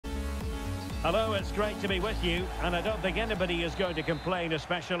Hello, it's great to be with you, and I don't think anybody is going to complain,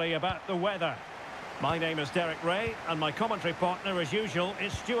 especially about the weather. My name is Derek Ray, and my commentary partner, as usual,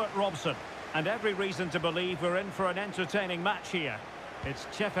 is Stuart Robson. And every reason to believe we're in for an entertaining match here. It's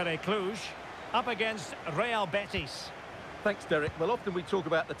CFR Cluj up against Real Betis. Thanks, Derek. Well, often we talk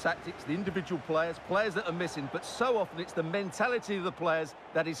about the tactics, the individual players that are missing, but so often it's the mentality of the players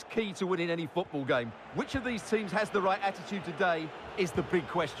that is key to winning any football game. Which of these teams has the right attitude today is the big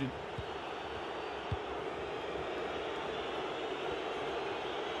question.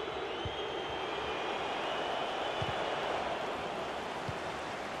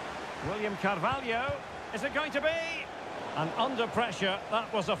 William Carvalho, is it going to be? And under pressure,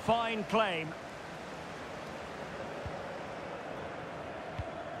 that was a fine claim.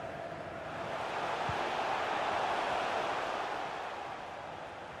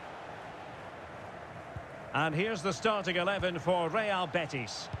 And here's the starting 11 for Real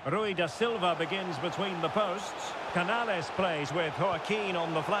Betis. Rui da Silva begins between the posts. Canales plays with Joaquin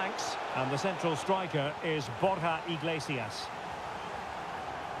on the flanks. And the central striker is Borja Iglesias.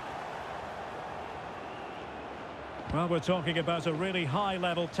 Well, we're talking about a really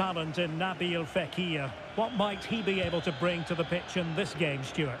high-level talent in Nabil Fekir. What might he be able to bring to the pitch in this game,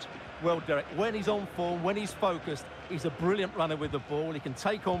 Stuart? Well, Derek, when he's on form, when he's focused, he's a brilliant runner with the ball. He can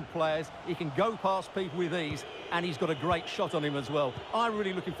take on players, he can go past people with ease, and he's got a great shot on him as well. I'm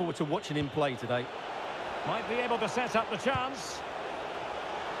really looking forward to watching him play today. Might be able to set up the chance.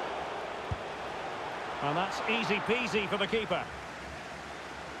 And that's easy peasy for the keeper.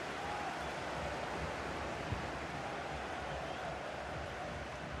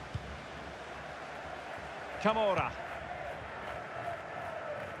 Camora.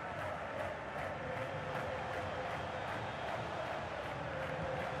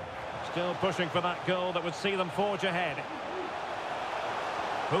 Still pushing for that goal that would see them forge ahead.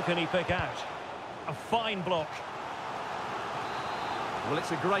 Who can he pick out? A fine block. Well,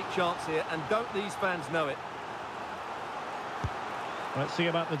 it's a great chance here, and don't these fans know it? Let's see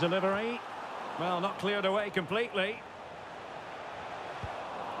about the delivery. Well, not cleared away completely.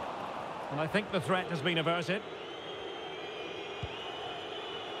 And I think the threat has been averted.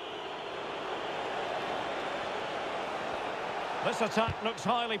 This attack looks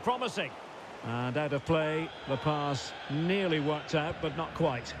highly promising. And out of play, the pass nearly worked out, but not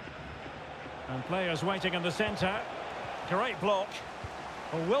quite. And players waiting in the centre. Great block.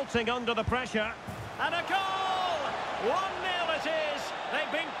 Wilting under the pressure. And a goal! 1-0 it is.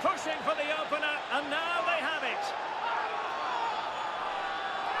 They've been pushing for the opener, and now they have it.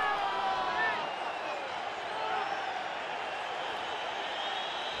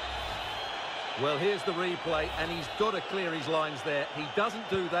 Well, here's the replay, and he's got to clear his lines there. He doesn't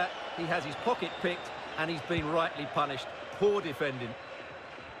do that. He has his pocket picked, and he's been rightly punished. Poor defending.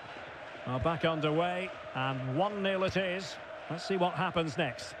 Back underway, and 1-0 it is. Let's see what happens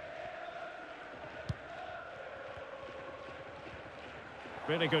next.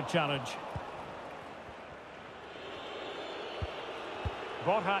 Really good challenge.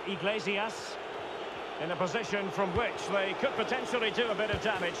 Borja Iglesias in a position from which they could potentially do a bit of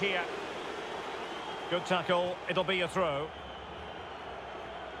damage here. Good tackle, it'll be a throw.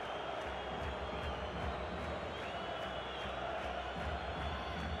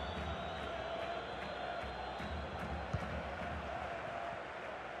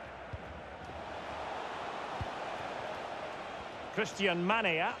 Christian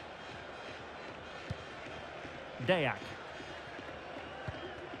Mania. Deac.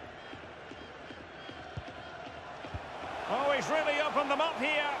 Oh, he's really opened them up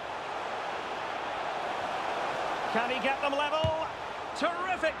here. Can he get them level?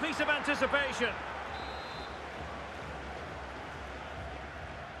 Terrific piece of anticipation.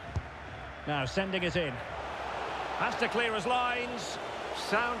 Now sending it in. Has to clear his lines.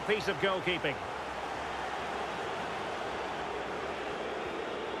 Sound piece of goalkeeping.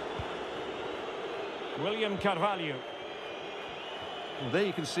 William Carvalho. Well, there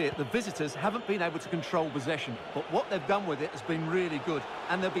you can see it. The visitors haven't been able to control possession, but what they've done with it has been really good,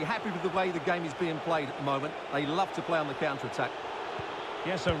 and they'll be happy with the way the game is being played at the moment. They love to play on the counter-attack.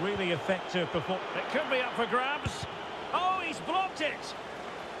 Yes, a really effective performance. It could be up for grabs. Oh, he's blocked it.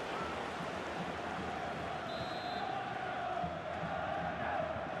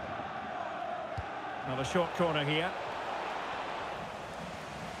 Another short corner here.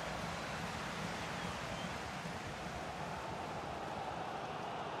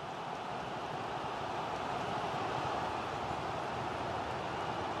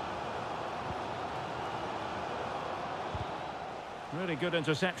 Really good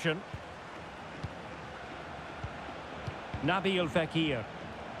interception. Nabil Fekir.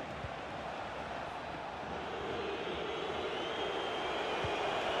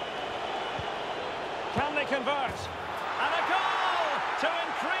 Can they convert? And a goal to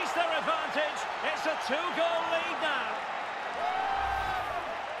increase their advantage. It's a 2-goal lead now.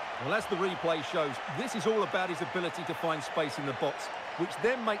 Well, as the replay shows, this is all about his ability to find space in the box, which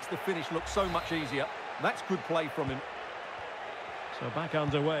then makes the finish look so much easier. That's good play from him. So back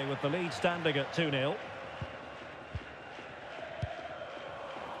underway with the lead standing at 2-0.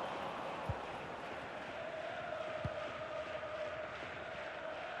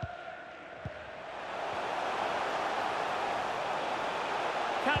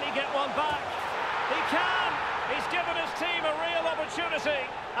 Can he get one back? He can! He's given his team a real opportunity,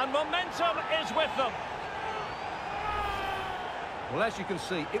 and momentum is with them. Well, as you can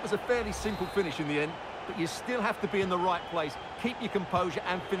see, it was a fairly simple finish in the end, but you still have to be in the right place, keep your composure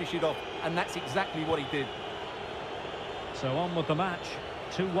and finish it off, and that's exactly what he did. So on with the match.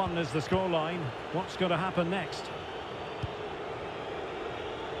 2-1 is the scoreline. What's going to happen next?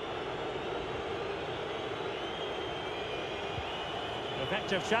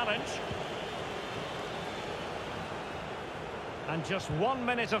 Effective challenge. And just 1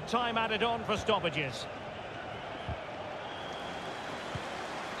 minute of time added on for stoppages.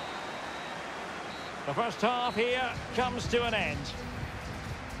 The first half here comes to an end.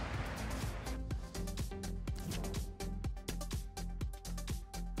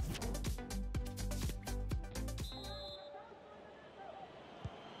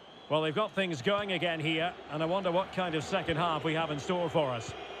 Well, they've got things going again here, and I wonder what kind of second half we have in store for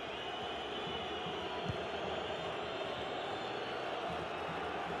us.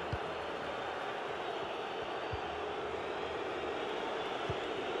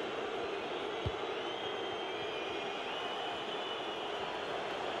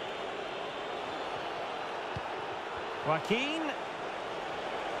 Joaquin.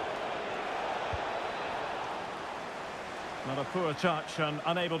 Not a poor touch and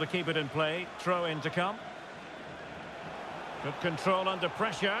unable to keep it in play. Throw in to come. Good control under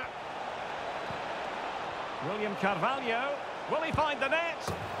pressure. William Carvalho. Will he find the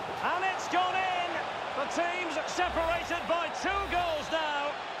net? And it's gone in! The team's separated by 2 goals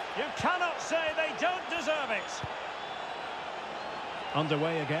now. You cannot say they don't deserve it.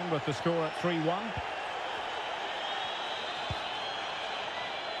 Underway again with the score at 3-1.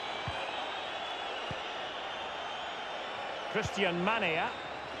 Christian Mania.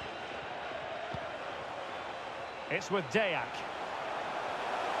 It's with Deac.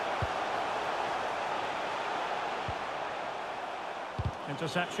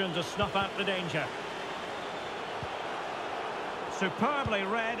 Interception to snuff out the danger. Superbly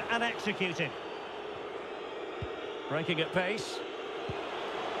read and executed. Breaking at pace.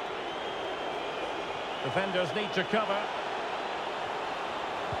 Defenders need to cover.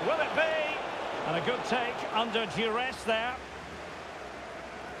 Will it be? And a good take under duress there.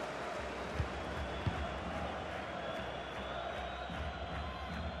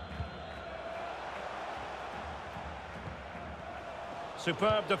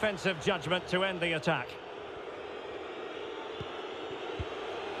 Superb defensive judgment to end the attack.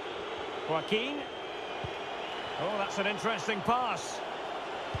 Joaquin. Oh, that's an interesting pass.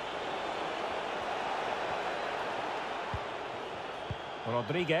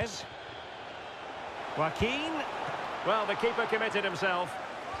 Rodriguez. Joaquin. Well, the keeper committed himself.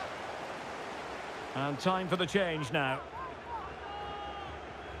 And time for the change now.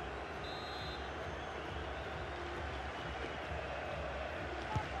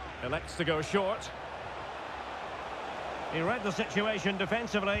 Elects to go short. He read the situation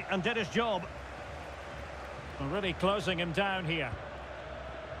defensively and did his job. Really closing him down here.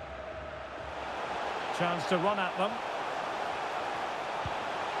 Chance to run at them.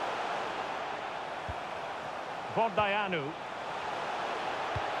 Bordayanu.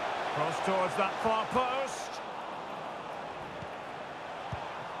 Cross towards that far post.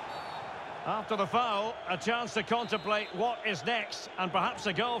 After the foul, a chance to contemplate what is next, and perhaps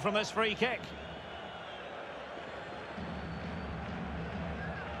a goal from this free kick.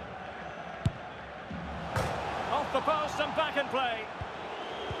 Off the post and back in play.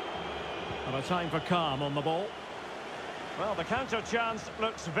 And a time for calm on the ball. Well, the counter chance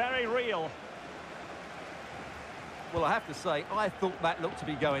looks very real. Well, I have to say, I thought that looked to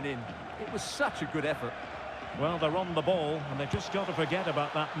be going in. It was such a good effort. Well, they're on the ball, and they've just got to forget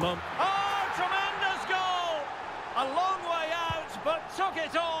about that moment. Oh, tremendous goal! A long way out, but took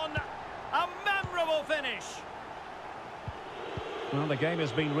it on. A memorable finish. Well, the game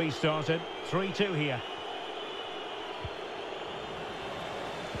has been restarted. 3-2 here.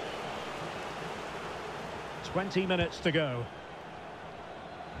 .20 to go.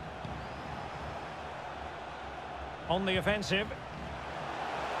 On the offensive.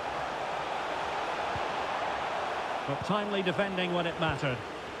 But timely defending when it mattered.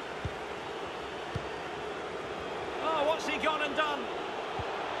 Oh, what's he gone and done?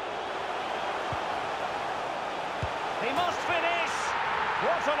 He must finish!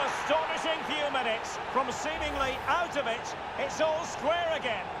 What an astonishing few minutes. From seemingly out of it, it's all square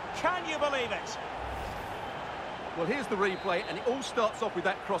again. Can you believe it? Well, here's the replay, and it all starts off with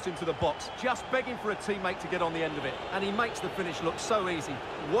that cross into the box, just begging for a teammate to get on the end of it. And he makes the finish look so easy.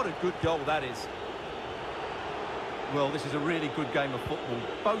 What a good goal that is. Well, this is a really good game of football.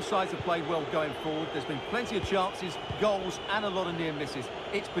 Both sides have played well going forward. There's been plenty of chances, goals, and a lot of near misses.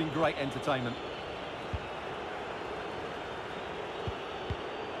 It's been great entertainment.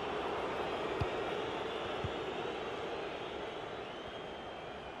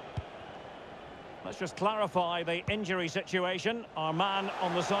 Let's just clarify the injury situation. Our man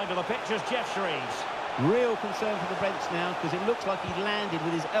on the side of the pitch is Jeff Shreves. Real concern for the bench now, because it looks like he landed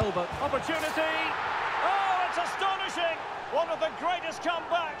with his elbow. Opportunity! Oh, it's astonishing! One of the greatest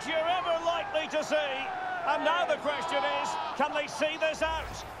comebacks you're ever likely to see. And now the question is, can they see this out?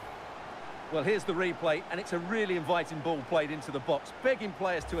 Well, here's the replay, and it's a really inviting ball played into the box, begging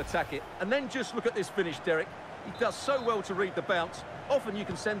players to attack it. And then just look at this finish, Derek. He does so well to read the bounce. Often you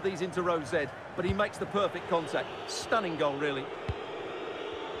can send these into row Z, but he makes the perfect contact. Stunning goal, really.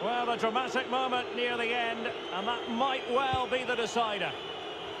 Well, a dramatic moment near the end, and that might well be the decider.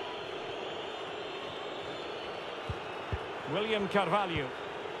 William Carvalho.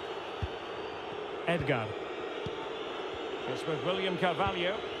 Edgar. It's with William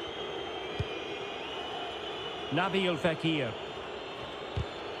Carvalho. Nabil Fekir.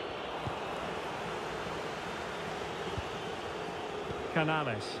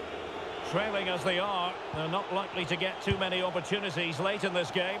 Canales. Trailing as they are, they're not likely to get too many opportunities late in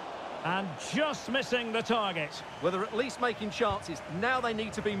this game. And just missing the target. Well, they're at least making chances. Now they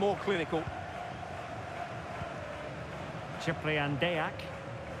need to be more clinical. Ciprian Deac.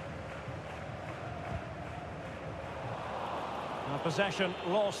 Possession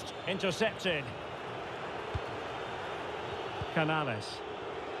lost, intercepted. Canales.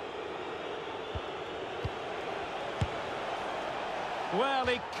 Well,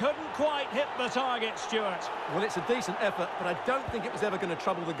 he couldn't quite hit the target, Stuart. Well, it's a decent effort, but I don't think it was ever going to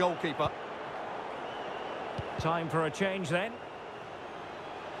trouble the goalkeeper. Time for a change then.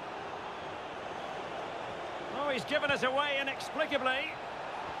 Oh, he's given us away inexplicably.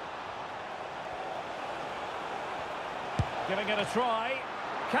 Giving it a try.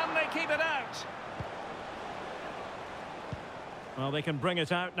 Can they keep it out? Well, they can bring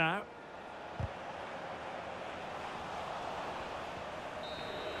it out now.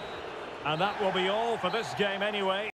 And that will be all for this game anyway.